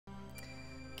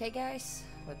Okay guys,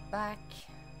 we're back.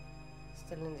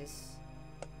 Still in this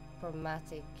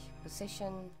problematic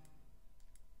position.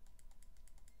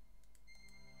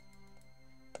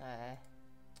 Gosh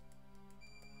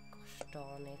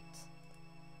darn it.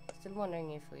 Still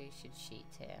wondering if we should cheat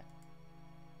here.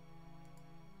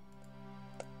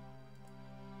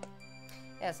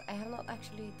 Yes, I have not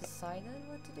actually decided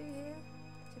what to do here,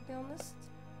 to be honest.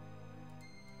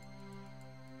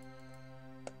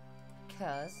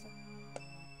 Because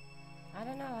I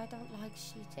don't know, I don't like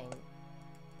cheating.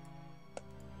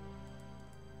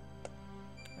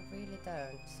 I really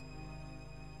don't.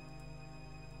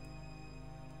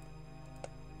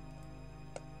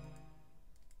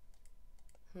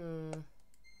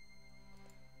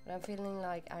 But I'm feeling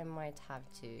like I might have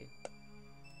to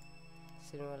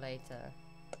sooner or later.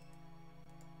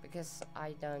 Because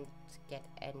I don't get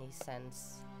any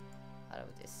sense out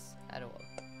of this at all.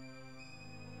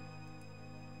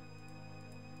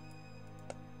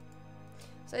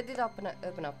 So I did open up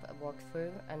a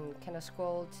walkthrough and kind of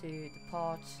scroll to the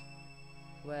part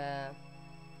where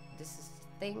this is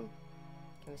the thing.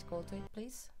 Can we scroll to it,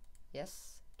 please?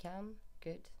 Yes, can.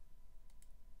 Good.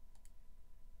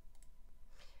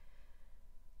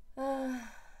 Now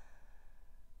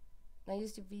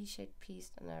use the V-shaped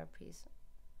piece and arrow piece.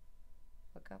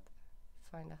 Look up.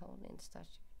 Find a hole in the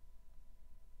statue.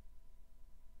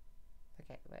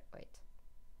 Okay, wait.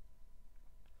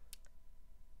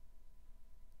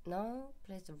 Now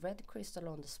place the red crystal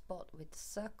on the spot with the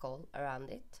circle around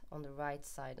it on the right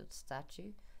side of the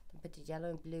statue. Then put the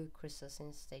yellow and blue crystals in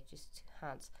the statue's two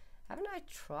hands. Haven't I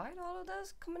tried all of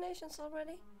those combinations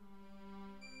already?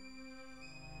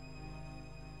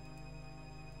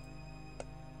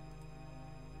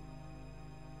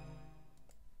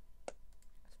 I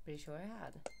was pretty sure I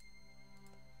had.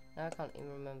 Now I can't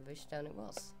even remember which stone it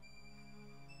was.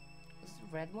 Was it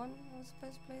the red one I was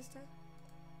supposed to place there?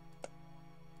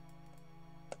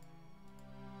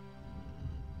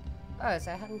 Oh,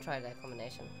 so I hadn't tried that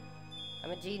combination.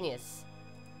 I'm a genius.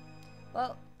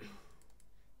 Well,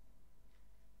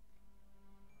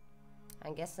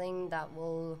 I'm guessing that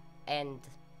will end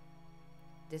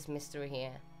this mystery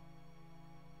here.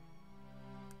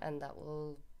 And that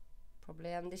will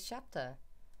probably end this chapter.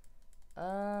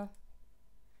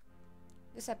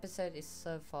 This episode is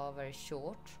so far very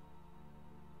short.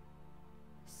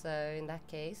 So in that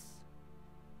case,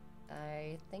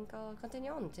 I think I'll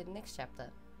continue on to the next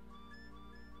chapter.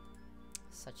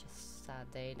 Such a sad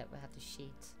day that we had to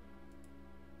cheat.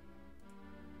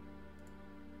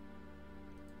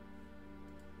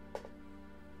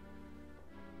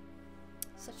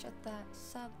 Such a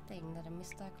sad thing that I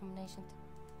missed that combination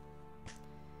too.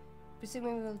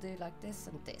 Presuming we'll do like this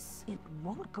and this. It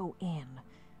won't go in.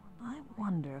 I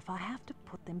wonder if I have to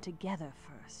put them together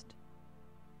first.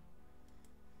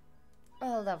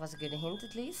 Well, that was a good hint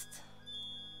at least.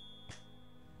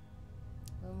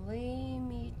 When we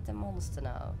meet the monster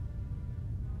now.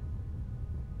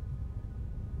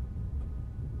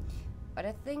 What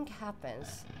I think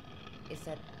happens is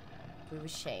that we will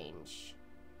change.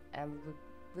 And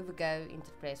we will go into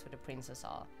the place where the princess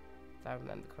are. If I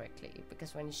remember correctly.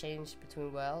 Because when you change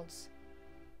between worlds...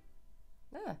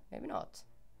 No, maybe not.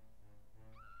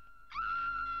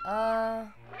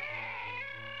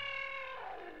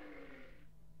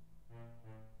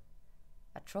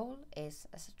 A troll is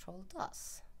as a troll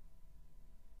does.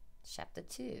 Chapter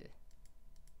 2.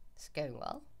 It's going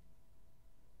well.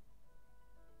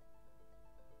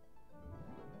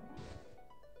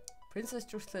 Princess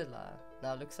Drusilla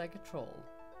now looks like a troll.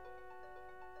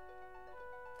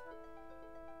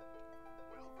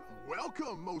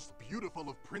 Welcome, most beautiful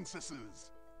of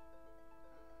princesses.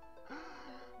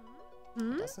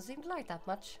 It doesn't seem to like that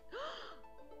much.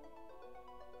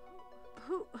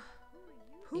 Who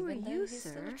Even are you, he's sir?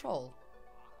 Still a troll.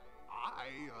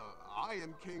 I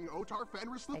am King Otar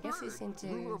Fenris III, I guess he's into...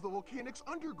 ruler of the Volcanics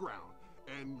Underground.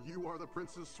 And you are the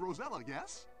Princess Rosella,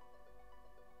 yes?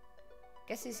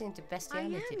 Guess he's into I am,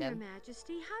 bestiality Your then.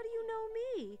 Majesty. How do you know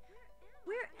me?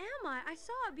 Where am I? I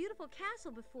saw a beautiful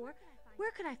castle before.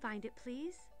 Where could I find it,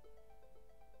 please?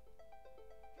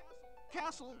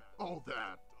 Castle? Oh,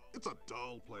 that. It's a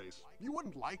dull place. You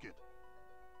wouldn't like it.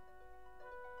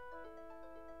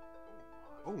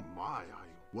 Oh my, I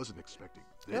wasn't expecting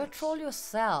this. You're a troll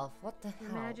yourself. What the hell?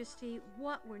 Your Majesty,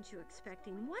 what weren't you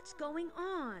expecting? What's going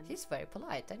on? He's very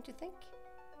polite, don't you think?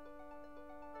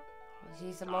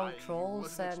 He's among trolls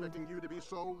wasn't and... expecting you to be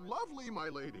so lovely, my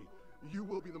lady. You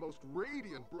will be the most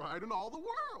radiant bride in all the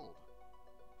world.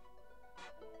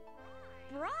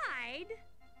 Bride?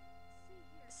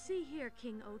 See here,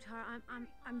 King Otar,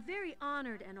 I'm very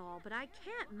honored and all, but I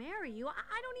can't marry you.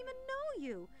 I don't even know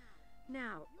you.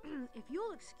 Now, if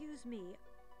you'll excuse me,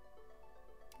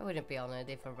 I wouldn't be honored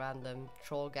if a random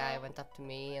troll guy went up to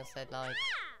me and said like,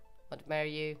 want to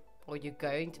marry you? Or you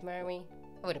going to marry me?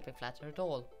 I wouldn't be flattered at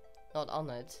all. Not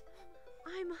honored.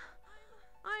 I'm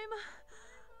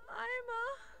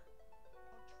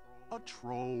A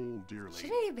troll, dear lady.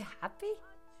 Shouldn't you be happy?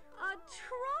 a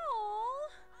troll.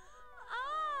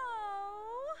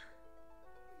 Oh.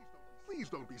 Please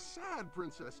don't be sad,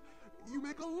 princess. You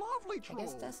make a lovely troll.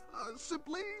 guess that's-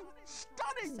 Simply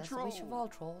stunning That's the troll. wish of all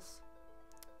trolls.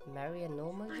 Marry a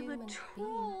normal I'm human a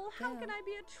troll. How being. can I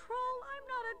be a troll? I'm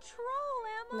not a troll,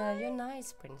 am No, I? you're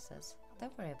nice, princess.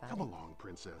 Don't worry about Come it. along,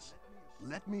 princess.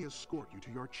 Let me escort you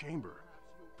to your chamber.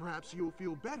 Perhaps you'll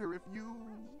feel better if you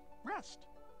rest.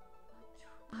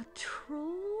 A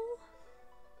troll?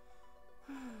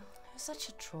 You're such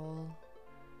a troll.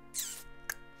 It's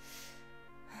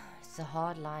a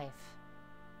hard life.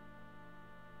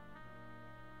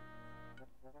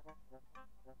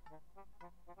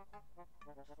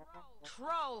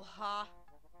 Troll, huh?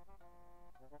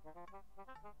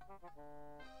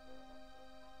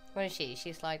 What is she?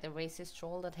 She's like the racist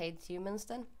troll that hates humans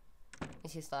then?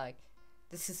 And she's like,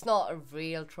 this is not a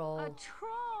real troll. A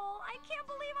troll? I can't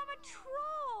believe I'm a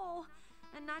troll!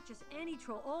 And not just any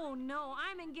troll. Oh no,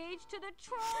 I'm engaged to the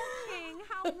Troll King!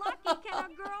 How lucky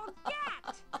can a girl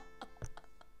get?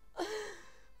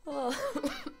 Oh.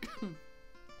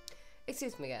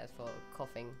 Excuse me guys for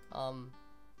coughing. I'm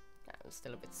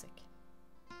still a bit sick.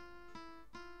 Ah,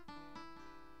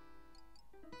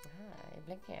 you're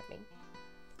blinking at me.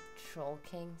 Troll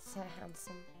King, so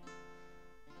handsome.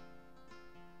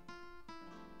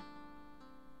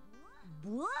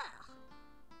 Blah!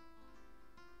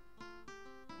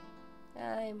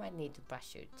 You might need to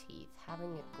brush your teeth.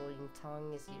 Having a green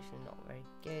tongue is usually not very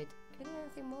good. Can you do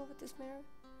anything more with this mirror?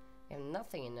 We have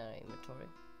nothing in our inventory.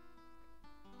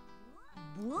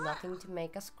 Blah! Nothing to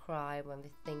make us cry when we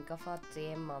think of our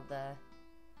dear mother.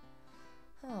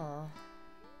 Oh,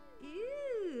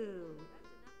 Ew!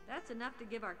 That's enough to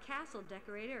give our castle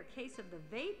decorator a case of the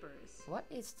vapors. what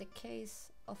is the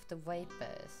case of the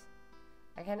vapors?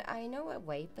 I know what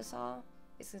vapors are.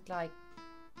 Is it like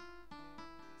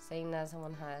saying that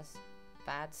someone has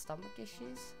bad stomach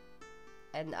issues?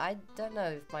 And I don't know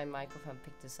if my microphone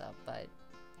picked this up, but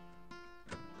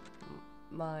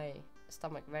my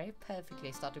stomach very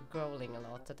perfectly started growling a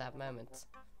lot at that moment.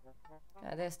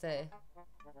 There's the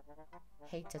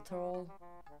hater troll.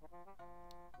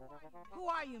 Who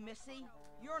are you, Missy?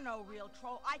 You're no real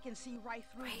troll. I can see right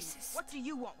through Racist. you. What do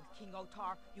you want with King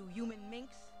Otar, you human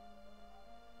minx?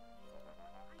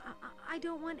 I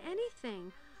don't want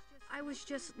anything. I was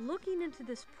just looking into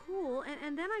this pool,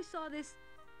 and then I saw this.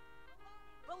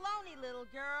 Baloney, little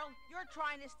girl. You're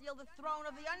trying to steal the throne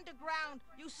of the underground.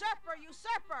 Usurper,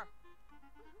 usurper!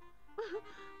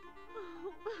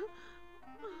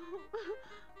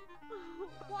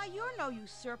 Why, you're no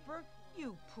usurper.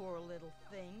 You poor little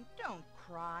thing. Don't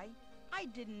cry. I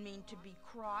didn't mean to be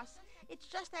cross. It's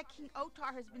just that King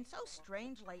Otar has been so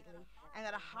strange lately, and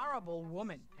that a horrible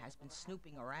woman has been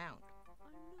snooping around.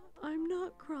 I'm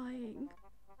not crying.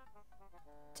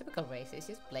 Typical racist,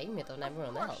 just blame it on everyone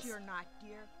Of course else. you're not,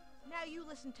 dear. Now you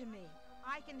listen to me.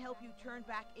 I can help you turn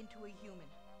back into a human.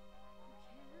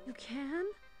 You can?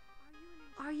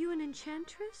 Are you an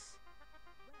enchantress?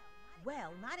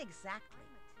 Well, not exactly.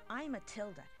 I'm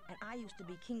Matilda, and I used to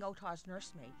be King Otar's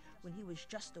nursemaid when he was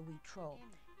just a wee troll.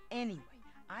 Anyway,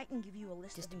 I can give you a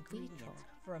list Just of a wee ingredients troll.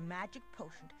 for a magic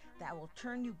potion that will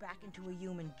turn you back into a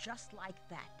human just like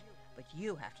that. But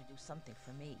you have to do something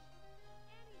for me.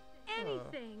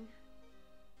 Anything.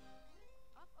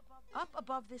 Up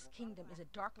above this kingdom is a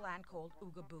dark land called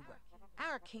Ooga Booga.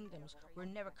 Our kingdoms were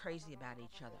never crazy about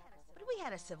each other, but we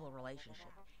had a civil relationship.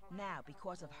 Now,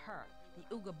 because of her,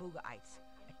 the Ooga Boogaites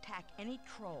attack any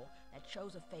troll that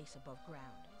shows a face above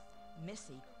ground.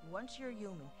 Missy, once you're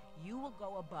human, you will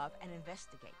go above and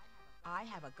investigate. I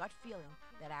have a gut feeling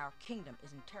that our kingdom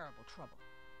is in terrible trouble.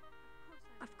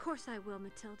 Of course I will,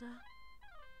 Matilda.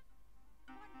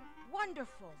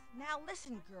 Wonderful. Now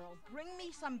listen, girl. Bring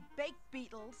me some baked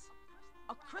beetles,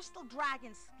 a crystal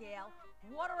dragon scale,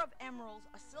 water of emeralds,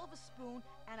 a silver spoon,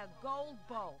 and a gold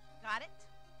bowl. Got it?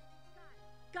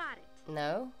 Got it.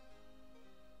 No?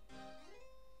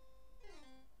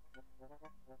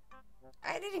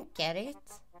 I didn't get it.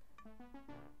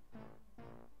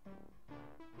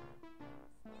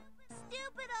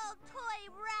 Stupid old toy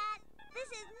rat! This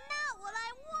is not what I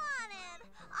wanted!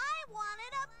 I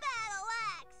wanted a battle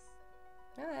axe!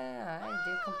 Yeah, I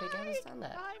do completely understand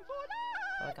that.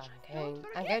 Oh my god,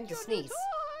 I'm going to sneeze.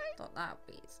 Not that,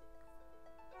 please.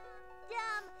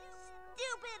 Dumb,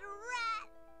 stupid rat!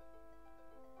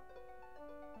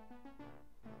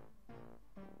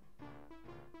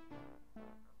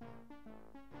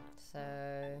 So,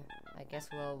 I guess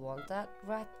we'll want that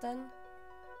rat then?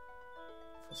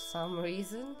 For some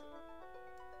reason?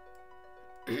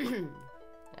 Yeah,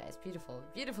 it's beautiful.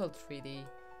 Beautiful 3D.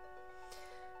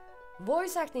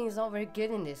 Voice acting is not very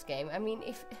good in this game. I mean,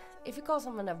 if you call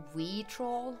someone a wee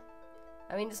troll,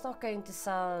 I mean, it's not going to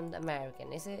sound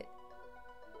American, is it?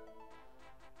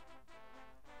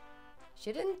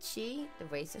 Shouldn't she, the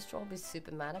racist troll, be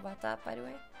super mad about that, by the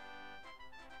way?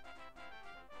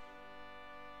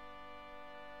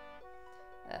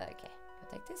 Okay, can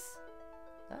I take this?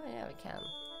 Oh yeah, we can.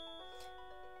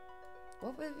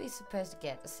 What were we supposed to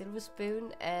get? A silver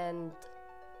spoon and...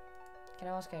 Can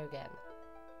I ask her again?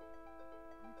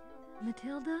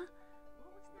 Matilda?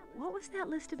 What was that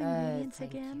list of ingredients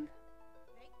thank again?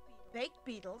 Baked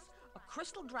beetles, a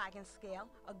crystal dragon scale,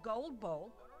 a gold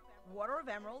bowl, water of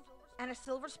emerald, and a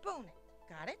silver spoon.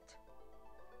 Got it?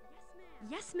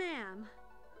 Yes, ma'am.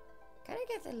 Can I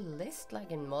get a list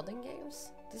like in modern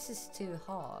games? This is too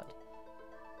hard.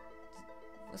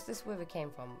 Was this where we came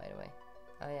from, by the way?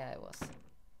 Oh yeah, it was.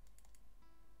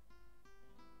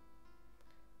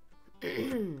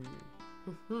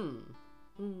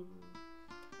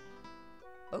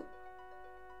 Oh. Oh.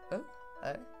 Oh.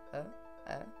 Oh.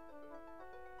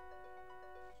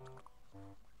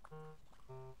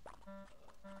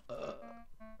 Oh.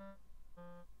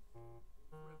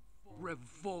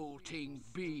 Revolting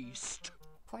beast.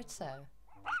 Quite so.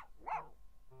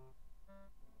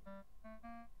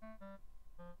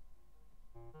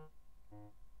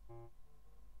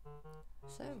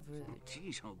 So rude.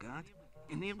 Jeez, Hogarth,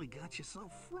 you nearly got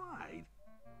yourself fried.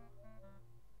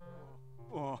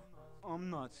 Oh, I'm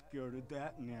not scared of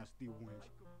that nasty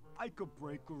wench. I could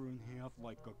break her in half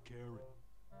like a carrot.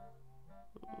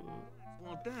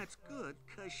 Well, that's good,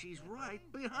 'cause she's right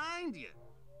behind you.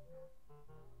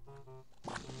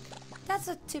 That's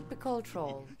a typical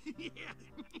troll.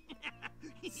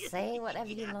 Say whatever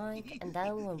you like, and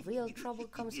then when real trouble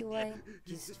comes your way,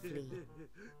 just flee.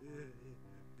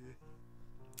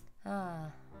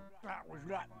 Ah. That was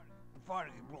not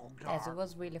funny, Yes, it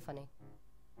was really funny.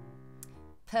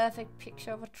 Perfect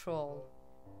picture of a troll.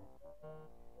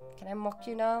 Can I mock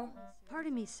you now?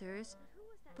 Pardon me, sirs,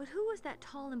 but who was that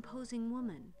tall, imposing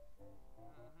woman?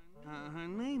 Her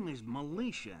name is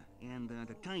Militia, and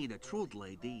to tell you the truth,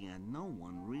 lady, no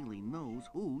one really knows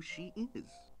who she is.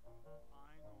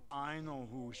 I know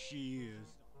who she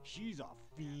is. She's a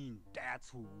fiend, that's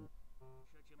who.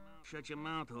 Shut your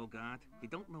mouth, Hogarth. You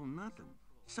don't know nothing.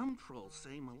 Some trolls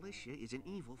say Militia is an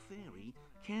evil fairy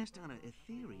cast out of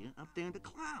Etheria up there in the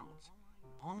clouds.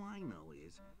 All I know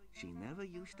is she never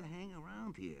used to hang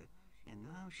around here, and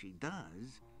now she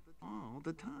does all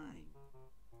the time.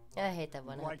 I hate that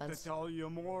when it I'd like happens. to tell you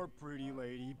more, pretty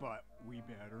lady, but we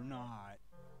better not.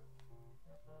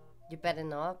 You better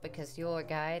not, because you're a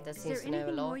guy that Is seems there to know a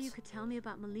anything lot. more you could tell me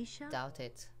about Militia? Doubt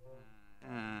it.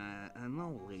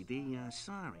 No, lady,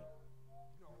 sorry.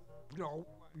 No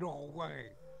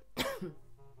way.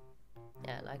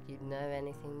 Yeah, like you'd know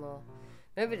anything more.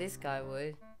 Maybe this guy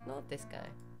would. Not this guy.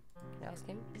 Can I ask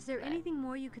him? Is there No. anything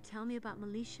more you could tell me about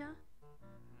Militia?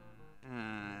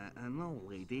 No,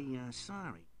 lady,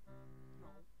 sorry.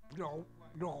 No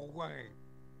way.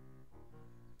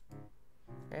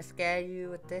 Can I scare you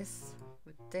with this?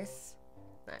 With this?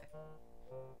 No.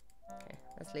 Okay,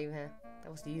 let's leave here.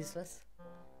 That was useless.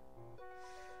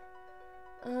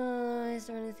 Is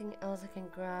there anything else I can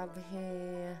grab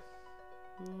here?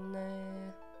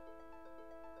 No.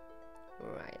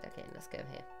 Right, okay, let's go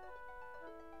here.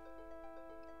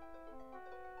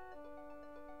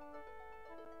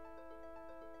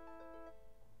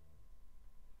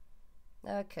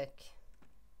 Now cook.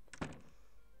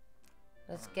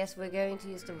 Let's guess we're going to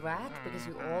use the rat, because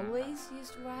we always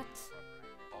use the rat.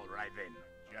 All right then,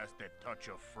 just a touch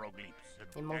of frog lips.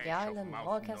 A In Monkey dash of Island, mouse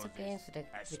all kinds of noses, games with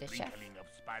a the chef. sprinkling of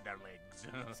spider legs.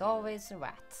 It's always the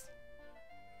rat.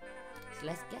 So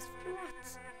let's guess for the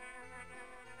rat.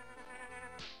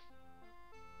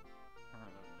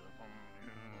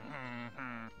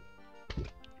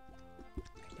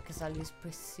 Because I'll just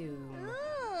presume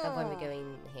that when we go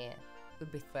in here, we'll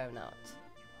be thrown out.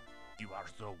 You are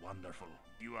so wonderful.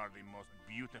 You are the most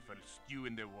beautiful stew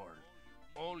in the world.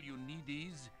 All you need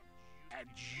is a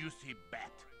juicy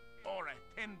bat or a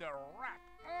tender rat.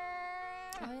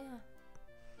 Oh yeah.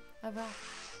 A rat.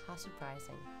 How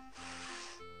surprising.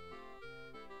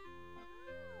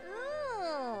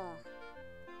 Ooh.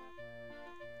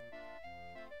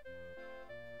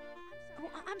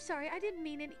 sorry, I didn't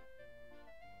mean any.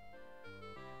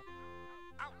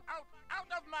 Out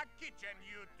of my kitchen,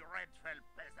 you dreadful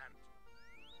peasant!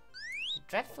 The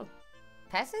dreadful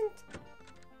peasant?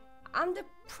 I'm the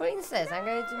princess. I'm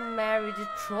going to marry the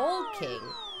Troll King.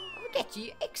 I'll get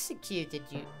you executed,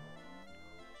 you.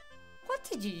 What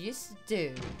did you used to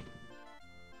do?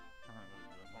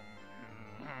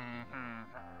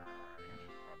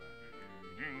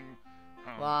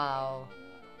 Wow.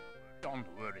 Don't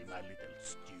worry, my little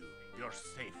stew. You're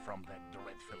safe from that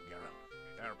dreadful girl.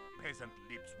 Her peasant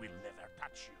lips will never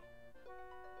touch you.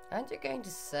 Aren't you going to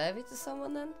serve it to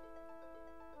someone then?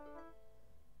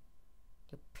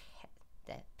 The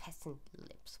peasant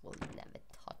lips will never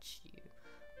touch you.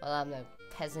 Well, I'm no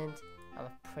peasant. I'm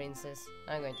a princess.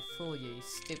 I'm going to fool you, you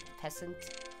stupid peasant.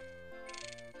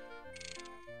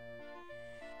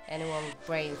 Anyone with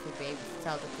brains would be able to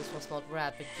tell that this was not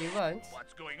rat, but you won't.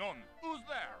 What's going on? Who's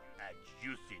there? A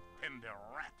juicy, tender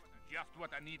rat. Just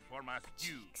what I need for my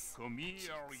stew. Come here,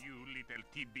 you little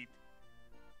tidbit.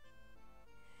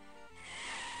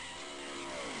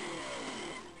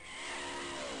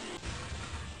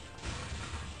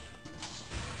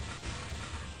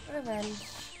 Revenge.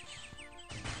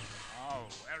 Oh,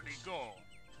 where'd he go?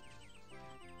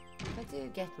 If I do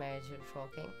get married to the Troll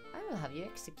King, I will have you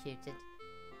executed.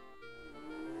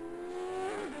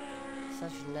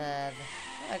 Such nerve.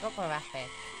 Oh, I got my rat back.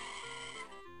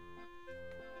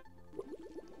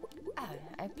 Oh,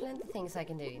 I have plenty of things I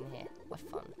can do in here. What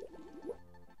fun.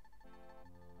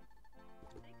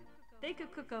 They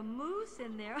could cook a moose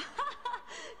in there.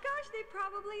 Gosh, they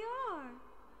probably are.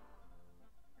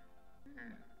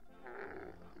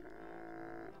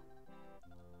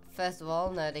 First of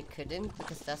all, no they couldn't,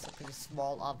 because that's a pretty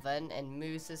small oven and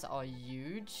mooses are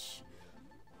huge.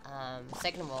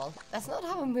 Second of all, that's not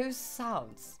how a moose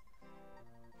sounds.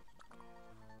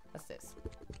 What's this?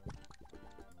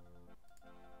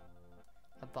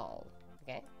 A ball,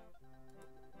 okay.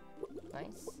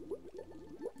 Nice.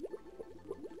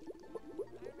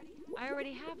 I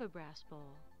already have a brass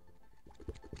bowl.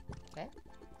 Okay,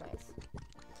 nice.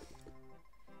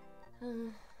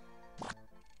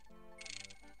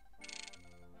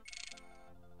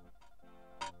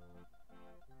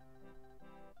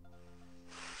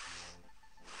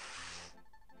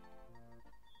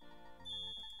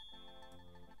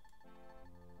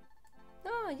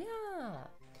 Oh yeah,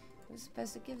 we're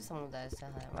supposed to give some of those to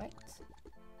her, right?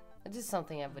 This is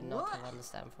something I would not have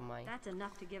understand from my That's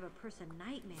enough to give a person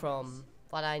nightmares. from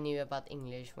what I knew about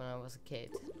English when I was a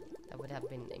kid. That would have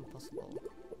been impossible.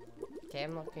 Okay,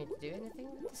 I'm not going to do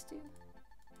anything with this dude.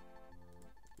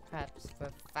 Perhaps for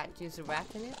a fat juicy rat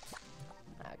in it?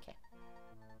 Okay.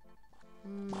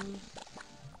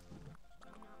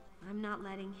 I'm not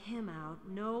letting him out.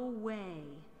 No way.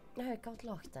 No, it got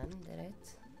locked then, did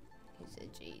it? He's a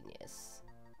genius.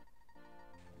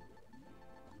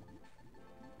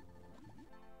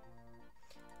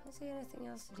 Is there anything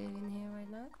else to do in here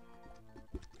right now?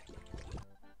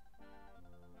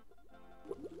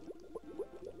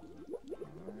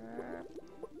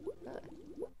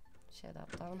 Shut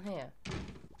up down here.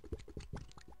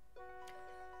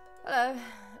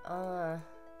 Hello.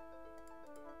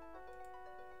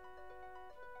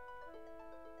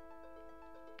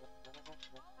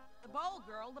 The bowl,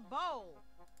 girl, the bowl.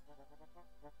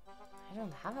 I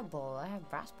don't have a bowl, I have a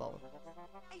brass bowl.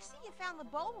 I see you found the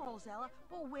bowl, Rosella,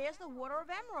 but where's the water of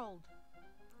emerald?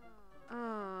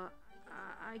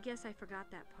 I guess I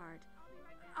forgot that part.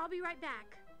 I'll be right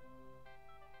back.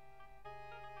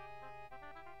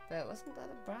 But wasn't that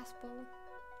a brass bowl?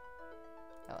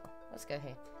 Oh well, let's go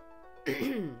here.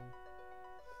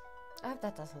 I hope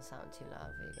that doesn't sound too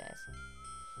loud for you guys.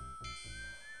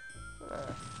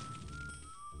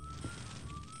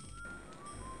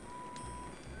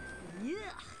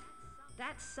 Yuck!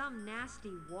 That's some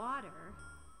nasty water.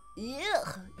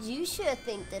 Ugh! You sure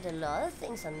think that a lot of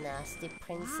things are nasty,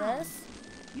 princess?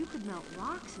 Wow. You could melt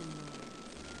rocks in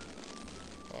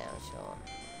there. Yeah, I'm sure.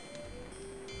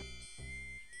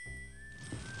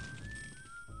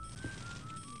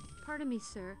 Pardon me,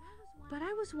 sir, but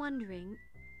I was wondering.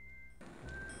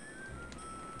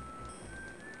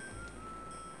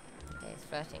 Okay, it's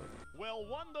flirting. Well,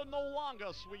 wonder no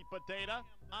longer, sweet potato.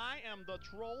 I am the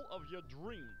troll of your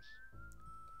dreams.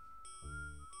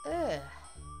 Ugh.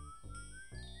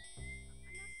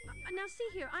 Now see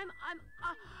here, I'm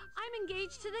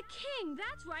engaged to the king.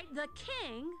 That's right, the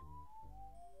king.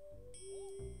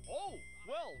 Oh,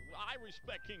 well, I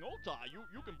respect King Ota.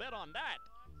 You can bet on that.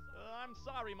 I'm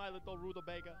sorry, my little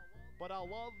rutabaga, but our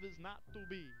love is not to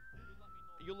be.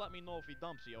 You let me know if he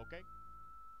dumps you, okay?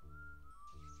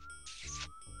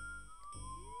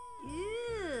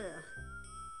 Ew.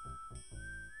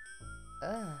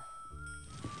 Ugh.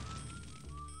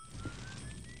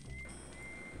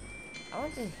 I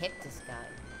want to hit this guy.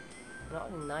 Not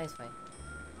in a nice way.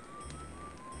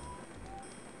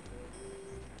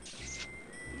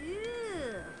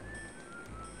 Ew.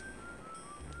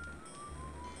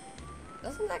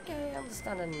 Doesn't that guy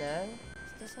understand a no?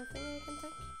 Is there something I can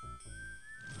take?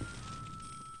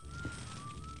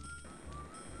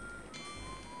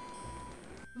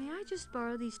 May I just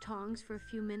borrow these tongs for a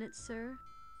few minutes, sir?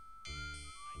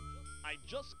 I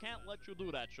just can't let you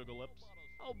do that, Sugar Lips.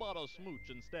 How about a smooch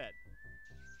instead?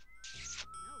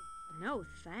 No,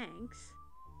 thanks.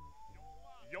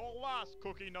 You're lost,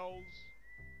 Cookie Nose.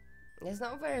 It's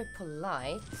not very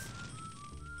polite.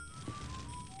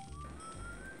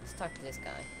 Let's talk to this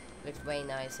guy. Looks way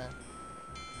nicer.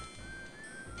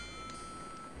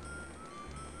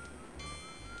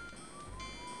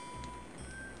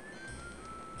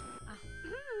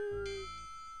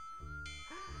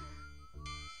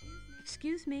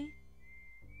 Excuse me.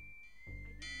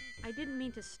 I didn't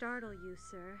mean to startle you,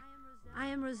 sir. I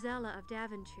am Rosella of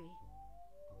Daventry.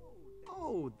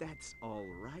 Oh, that's all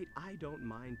right. I don't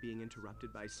mind being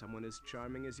interrupted by someone as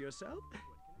charming as yourself.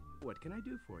 What can I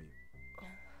do for you?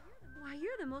 Why,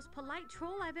 you're the most polite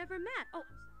troll I've ever met. Oh,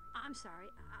 I'm sorry.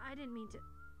 I didn't mean to...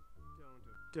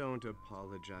 Don't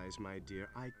apologize, my dear.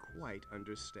 I quite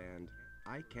understand.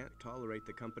 I can't tolerate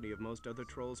the company of most other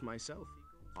trolls myself.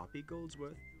 Oppie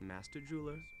Goldsworth, Master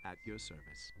Jeweler, at your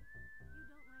service.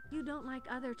 You don't like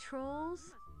other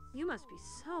trolls? You must be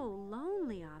so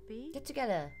lonely, Oppie. Get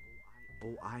together.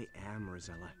 Oh, I am,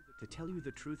 Rosella. To tell you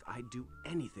the truth, I'd do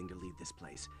anything to leave this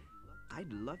place.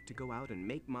 I'd love to go out and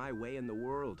make my way in the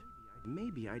world.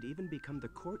 Maybe I'd even become the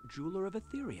court jeweler of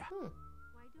Etheria.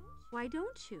 Why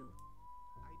don't you?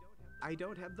 I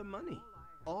don't have the money.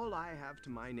 All I have to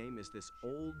my name is this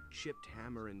old chipped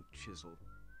hammer and chisel.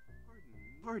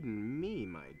 Pardon me,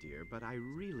 my dear, but I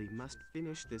really must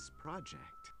finish this project.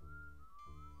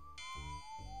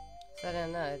 So I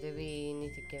don't know, do we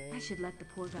need to give him... I should let the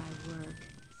poor guy work.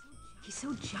 He's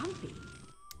so jumpy.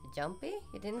 Jumpy?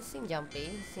 He didn't seem jumpy.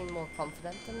 He seemed more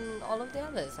confident than all of the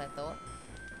others, I thought.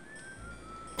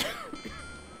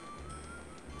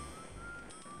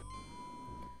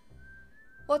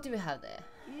 What do we have there?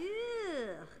 Ew.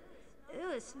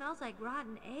 Ew, it smells like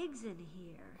rotten eggs in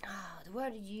here. Ah, the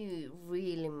word "you"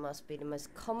 really must be the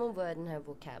most common word in her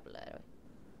vocabulary.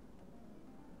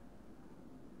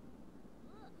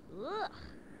 Ugh,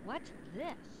 what's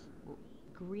this?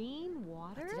 Green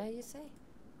water? What did I just say?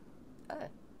 Oh.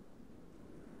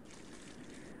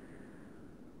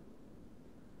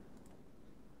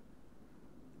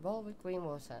 Bowl with green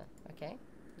water. Okay,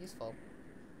 useful.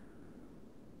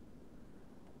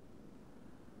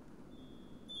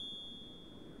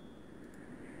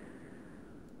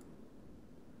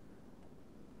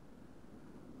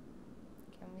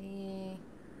 Can we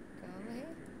go over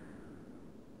here?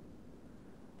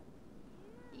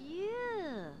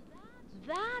 Yeah,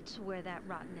 that's where that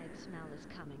rotten egg smell is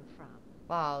coming from.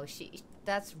 Wow,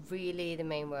 that's really the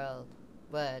main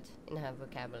word in her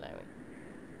vocabulary.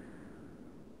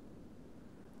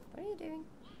 What are you doing?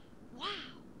 Wow,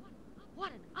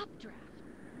 what an updraft.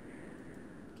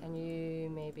 Can you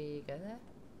maybe go there?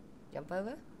 Jump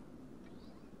over?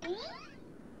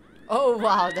 Oh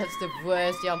wow, that's the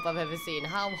worst jump I've ever seen.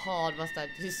 How hard was that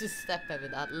just to step over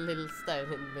that little stone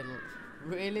in the middle?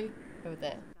 Really? Over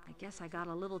there? I guess I got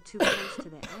a little too close to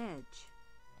the edge.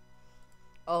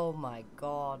 Oh my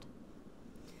god.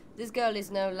 This girl is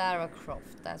no Lara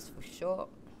Croft, that's for sure.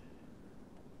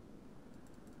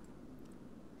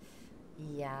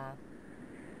 Yeah.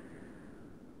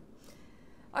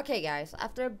 Okay guys,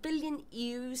 after a billion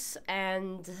views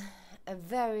and a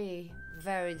very,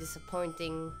 very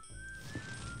disappointing...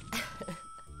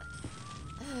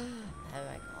 Oh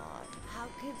my god, how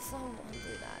could someone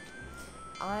do that?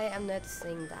 I am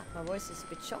noticing that my voice is a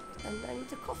bit shocked and I need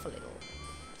to cough a little.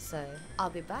 So, I'll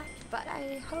be back, but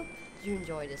I hope you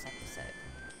enjoyed this episode.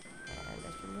 And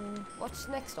that you will watch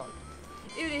the next one.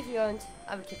 Even if you won't,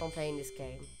 I will keep on playing this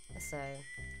game. So,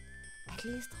 at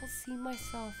least I'll see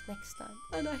myself next time.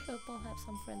 And I hope I'll have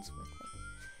some friends with me.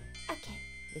 Okay,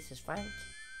 this is Frank.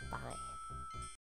 Bye.